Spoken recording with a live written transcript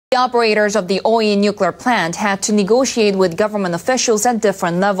The operators of the Oi nuclear plant had to negotiate with government officials at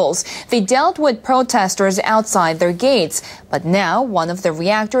different levels. They dealt with protesters outside their gates. But now one of the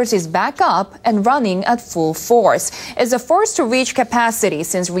reactors is back up and running at full force. It's the first to reach capacity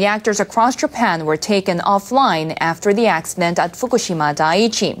since reactors across Japan were taken offline after the accident at Fukushima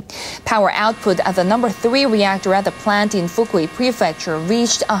Daiichi. Power output at the number 3 reactor at the plant in Fukui Prefecture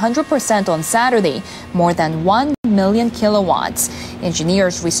reached 100% on Saturday, more than 1 million kilowatts.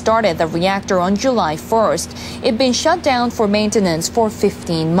 Engineers restarted the reactor on July 1st. It'd been shut down for maintenance for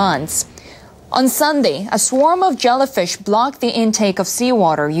 15 months. On Sunday, a swarm of jellyfish blocked the intake of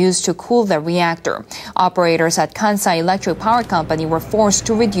seawater used to cool the reactor. Operators at Kansai Electric Power Company were forced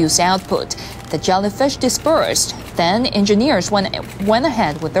to reduce output. The jellyfish dispersed. Then engineers went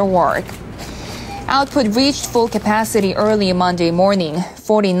ahead with their work. Output reached full capacity early Monday morning.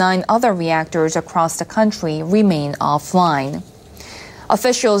 49 other reactors across the country remain offline.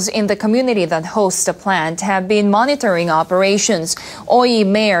 Officials in the community that hosts the plant have been monitoring operations. Oi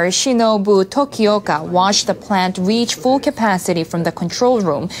Mayor Shinobu Tokioka watched the plant reach full capacity from the control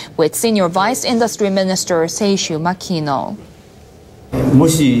room with Senior Vice Industry Minister Seishu Makino.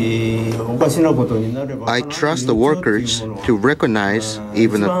 I trust the workers to recognize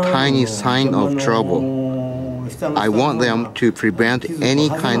even a tiny sign of trouble. I want them to prevent any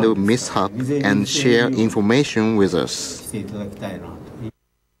kind of mishap and share information with us.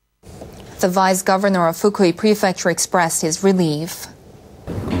 The Vice Governor of Fukui Prefecture expressed his relief.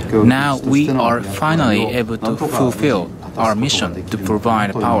 Now we are finally able to fulfill our mission to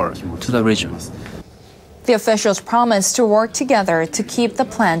provide power to the region. The officials promised to work together to keep the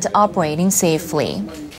plant operating safely.